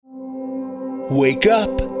Wake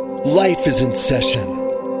up, life is in session,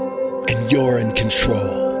 and you're in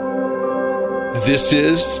control. This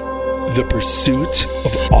is The Pursuit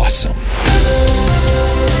of Awesome.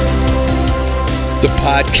 The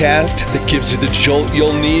podcast that gives you the jolt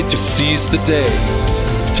you'll need to seize the day,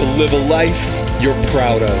 to live a life you're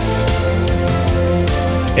proud of.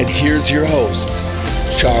 And here's your host,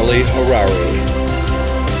 Charlie Harari.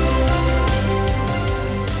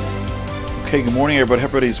 Okay, good morning, everybody. Hope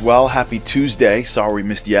everybody's well. Happy Tuesday. Sorry we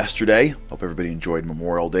missed yesterday. Hope everybody enjoyed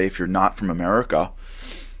Memorial Day. If you're not from America,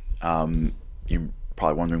 you're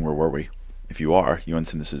probably wondering where were we. If you are, you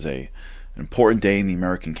understand this is an important day in the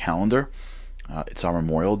American calendar. It's our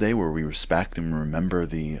Memorial Day, where we respect and remember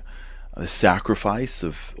the sacrifice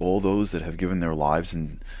of all those that have given their lives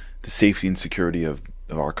in the safety and security of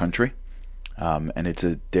our country. And it's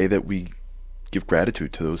a day that we give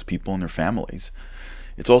gratitude to those people and their families.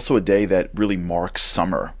 It's also a day that really marks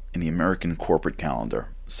summer in the American corporate calendar.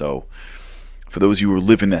 So for those of you who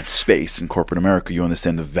live in that space in corporate America, you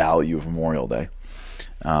understand the value of Memorial Day.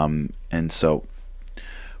 And so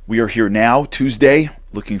we are here now, Tuesday,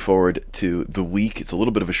 looking forward to the week. It's a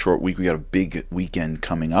little bit of a short week. We got a big weekend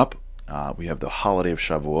coming up. We have the holiday of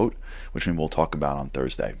Shavuot, which we'll talk about on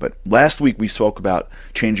Thursday. But last week we spoke about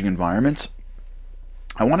changing environments.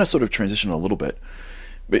 I want to sort of transition a little bit.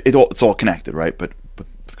 It's all connected, right? But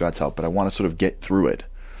with God's help. But I want to sort of get through it.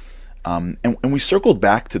 And we circled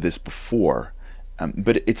back to this before.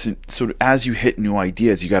 But it's sort of, as you hit new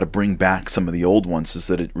ideas, you got to bring back some of the old ones so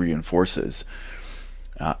that it reinforces.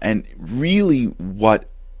 And really when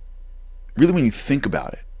you think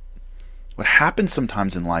about it, what happens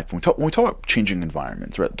sometimes in life, when we talk about changing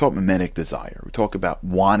environments, right? We talk about mimetic desire. We talk about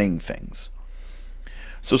wanting things.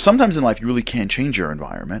 So sometimes in life, you really can't change your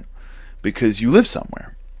environment because you live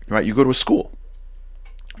somewhere, right? You go to a school.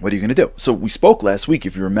 What are you going to do? So we spoke last week,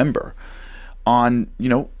 if you remember, on,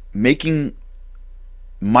 making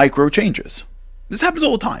micro changes. This happens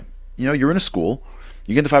all the time. You're in a school,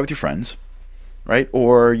 you get into a fight with your friends, right?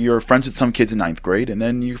 Or you're friends with some kids in 9th grade, and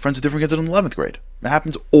then you're friends with different kids in 11th grade. It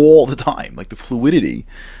happens all the time, like the fluidity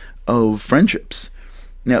of friendships.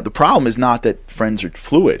 Now, the problem is not that friends are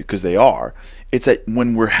fluid, because they are. It's that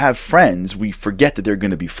when we have friends, we forget that they're going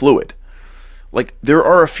to be fluid. Like, there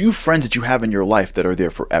are a few friends that you have in your life that are there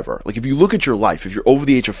forever. Like, if you look at your life, if you're over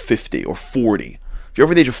the age of 50 or 40, if you're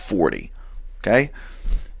over the age of 40, okay,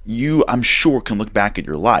 you, I'm sure, can look back at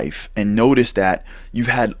your life and notice that you've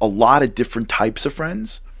had a lot of different types of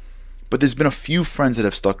friends, but there's been a few friends that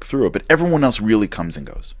have stuck through it, but everyone else really comes and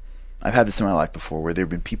goes. I've had this in my life before, where there have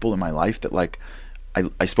been people in my life that, like,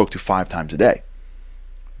 I spoke to 5 times a day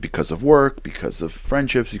because of work, because of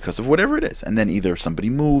friendships, because of whatever it is. And then either somebody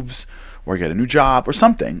moves or I get a new job or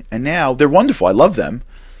something, and now they're wonderful. I love them.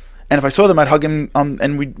 And if I saw them, I'd hug them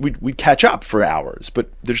and we'd catch up for hours, but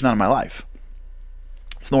they're just not in my life.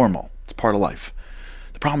 It's normal. It's part of life.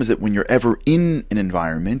 The problem is that when you're ever in an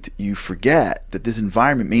environment, you forget that this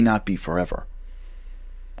environment may not be forever.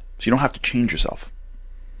 So you don't have to change yourself.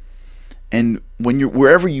 And when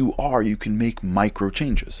wherever you are, you can make micro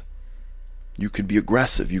changes. You can be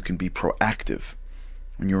aggressive. You can be proactive.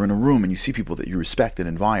 When you're in a room and you see people that you respect and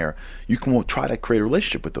admire, you can try to create a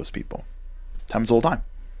relationship with those people. It happens all the time.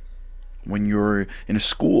 When you're in a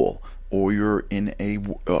school or you're in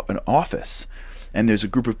an office, and there's a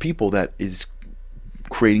group of people that is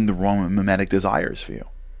creating the wrong mimetic desires for you.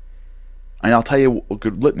 And I'll tell you a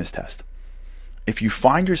good litmus test. If you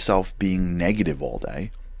find yourself being negative all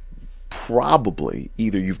day, probably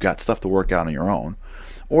either you've got stuff to work out on your own,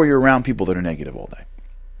 or you're around people that are negative all day.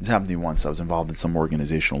 This happened to me once. I was involved in some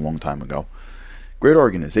organization a long time ago. Great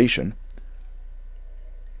organization.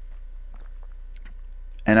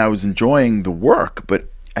 And I was enjoying the work, but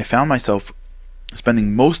I found myself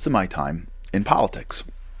spending most of my time in politics.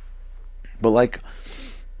 But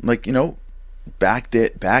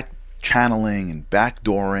back channeling and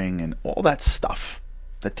backdooring and all that stuff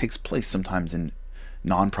that takes place sometimes in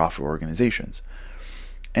nonprofit organizations.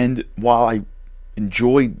 And while I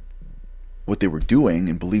enjoyed what they were doing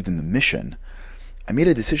and believed in the mission, I made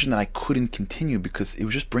a decision that I couldn't continue because it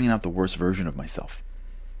was just bringing out the worst version of myself.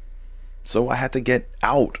 So I had to get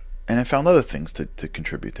out, and I found other things to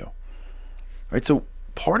contribute to. Right? So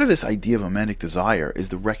part of this idea of mimetic desire is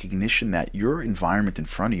the recognition that your environment in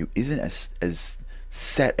front of you isn't as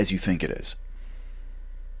set as you think it is.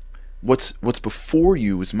 What's before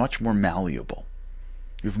you is much more malleable.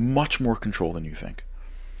 You have much more control than you think.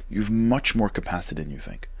 You have much more capacity than you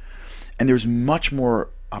think. And there's much more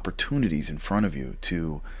opportunities in front of you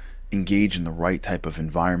to engage in the right type of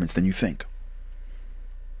environments than you think.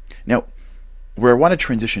 Now, where I want to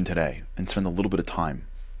transition today and spend a little bit of time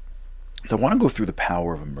So I want to go through the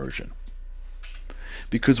power of immersion.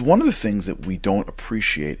 Because one of the things that we don't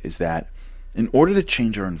appreciate is that in order to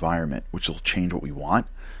change our environment, which will change what we want,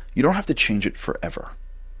 you don't have to change it forever.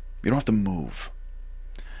 You don't have to move.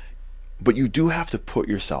 But you do have to put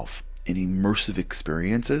yourself in immersive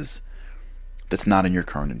experiences that's not in your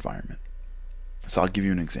current environment. So I'll give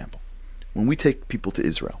you an example. When we take people to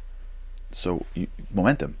Israel,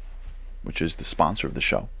 Momentum, which is the sponsor of the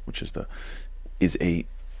show, is a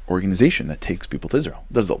organization that takes people to Israel.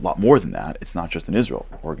 It does a lot more than that. It's not just an Israel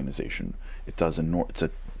organization. It's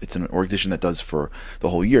an organization that does for the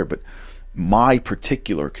whole year. But my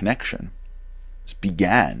particular connection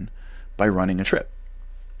began by running a trip.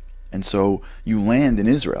 And so you land in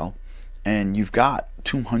Israel and you've got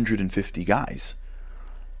 250 guys,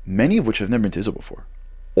 many of which have never been to Israel before,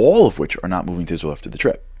 all of which are not moving to Israel after the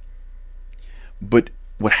trip. But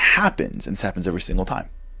what happens, and this happens every single time,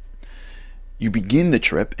 you begin the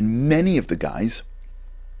trip and many of the guys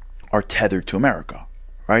are tethered to America,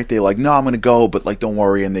 right? They're like, no, I'm going to go, but like, don't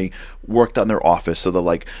worry. And they worked on their office. So they're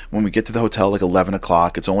like, when we get to the hotel, like 11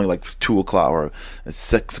 o'clock, it's only like 2 o'clock or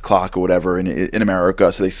 6 o'clock or whatever in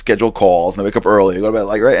America. So they schedule calls and they wake up early. They go to bed,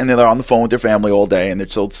 like, right? And then they're on the phone with their family all day and they're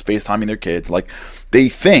still space-timing their kids. Like, they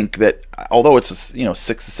think that although it's a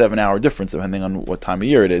 6 to 7 hour difference, depending on what time of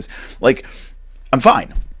year it is, like, I'm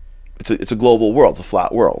fine. It's a global world. It's a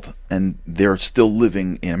flat world. And they're still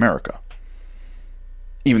living in America,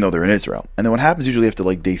 even though they're in Israel. And then what happens usually after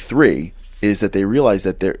like day 3 is that they realize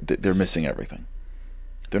that they're missing everything.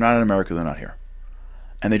 They're not in America. They're not here.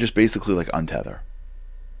 And they just basically like untether.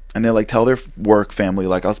 And they like tell their work family,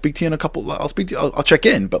 like, I'll speak to you in I'll check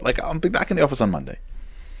in, but like, I'll be back in the office on Monday.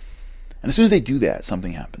 And as soon as they do that,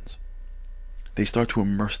 something happens. They start to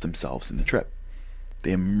immerse themselves in the trip.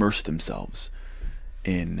 They immerse themselves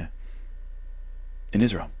in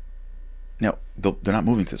Israel. Now, they're not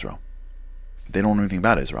moving to Israel. They don't know anything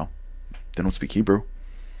about Israel. They don't speak Hebrew.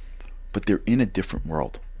 But they're in a different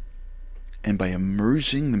world. And by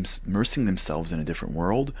immersing themselves in a different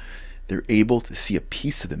world, they're able to see a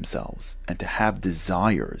piece of themselves and to have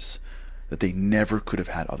desires that they never could have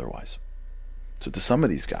had otherwise. So to some of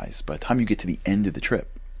these guys, by the time you get to the end of the trip,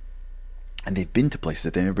 and they've been to places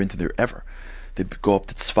that they've never been to there ever, they go up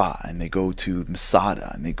to Tzfah, and they go to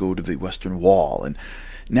Masada, and they go to the Western Wall, and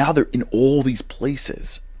now they're in all these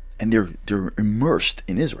places, and they're immersed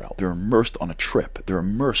in Israel. They're immersed on a trip. They're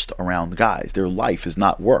immersed around the guys. Their life is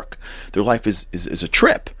not work. Their life is a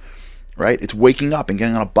trip, right? It's waking up and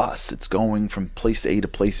getting on a bus. It's going from place A to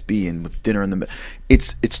place B, and with dinner in the middle.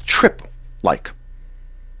 It's trip-like.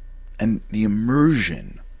 And the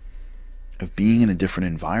immersion of being in a different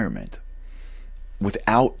environment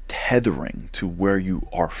without tethering to where you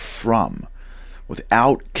are from,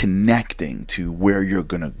 without connecting to where you're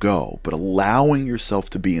going to go, but allowing yourself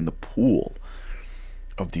to be in the pool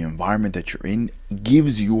of the environment that you're in,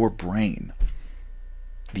 gives your brain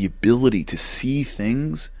the ability to see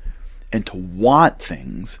things and to want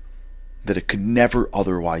things that it could never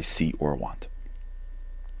otherwise see or want.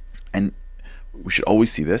 And we should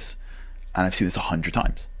always see this, and I've seen this 100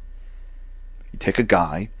 times. You take a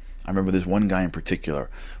guy, I remember there's one guy in particular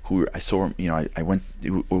who I saw him, I went,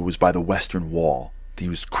 it was by the Western Wall. He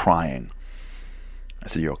was crying. I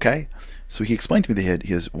said, you okay? So he explained to me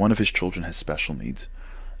that one of his children has special needs.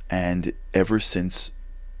 And ever since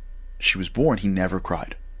she was born, he never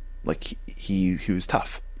cried. Like he was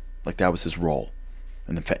tough. Like that was his role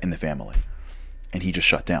in the family. And he just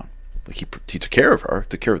shut down. Like he took care of her,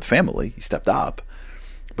 took care of the family. He stepped up.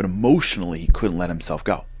 But emotionally, he couldn't let himself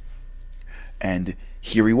go. And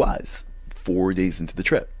here he was, 4 days into the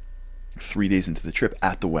trip, 3 days into the trip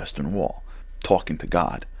at the Western Wall, talking to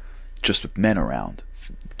God, just with men around,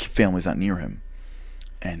 family's not near him.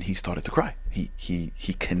 And he started to cry.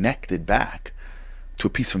 He connected back to a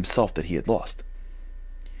piece of himself that he had lost.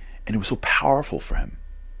 And it was so powerful for him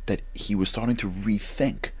that he was starting to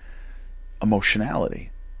rethink emotionality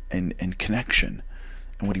and connection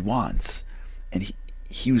and what he wants. And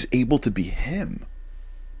he was able to be him.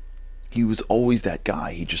 He was always that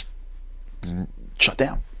guy. He just shut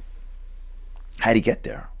down. How did he get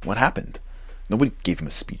there? What happened? Nobody gave him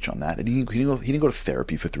a speech on that. And he didn't go to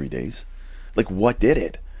therapy for 3 days. Like, what did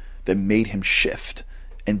it that made him shift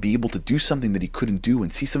and be able to do something that he couldn't do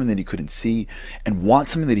and see something that he couldn't see and want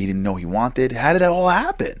something that he didn't know he wanted? How did that all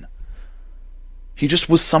happen? He just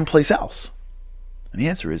was someplace else. And the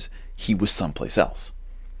answer is, he was someplace else.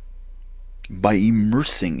 By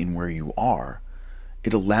immersing in where you are,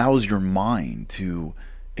 it allows your mind to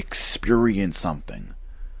experience something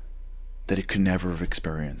that it could never have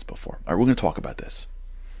experienced before. All right, we're going to talk about this.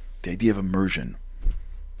 The idea of immersion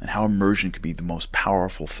and how immersion could be the most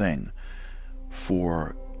powerful thing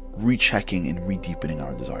for rechecking and re-deepening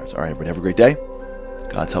our desires. All right, everybody, have a great day.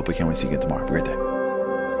 God's help, we can't wait to see you again tomorrow. Have a great day.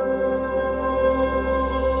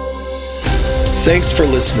 Thanks for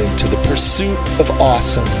listening to The Pursuit of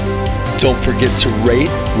Awesome. Don't forget to rate,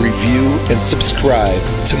 review, and subscribe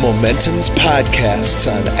to Momentum's podcasts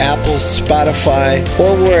on Apple, Spotify,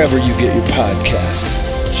 or wherever you get your podcasts.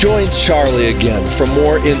 Join Charlie again for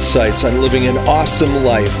more insights on living an awesome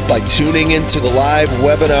life by tuning into the live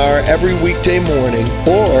webinar every weekday morning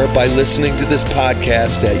or by listening to this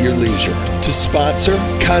podcast at your leisure. To sponsor,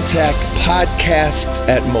 contact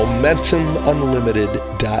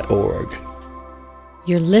podcasts@momentumunlimited.org.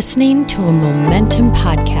 You're listening to a Momentum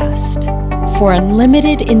podcast. For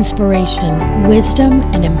unlimited inspiration, wisdom,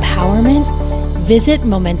 and empowerment, visit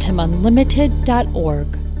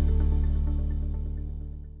momentumunlimited.org.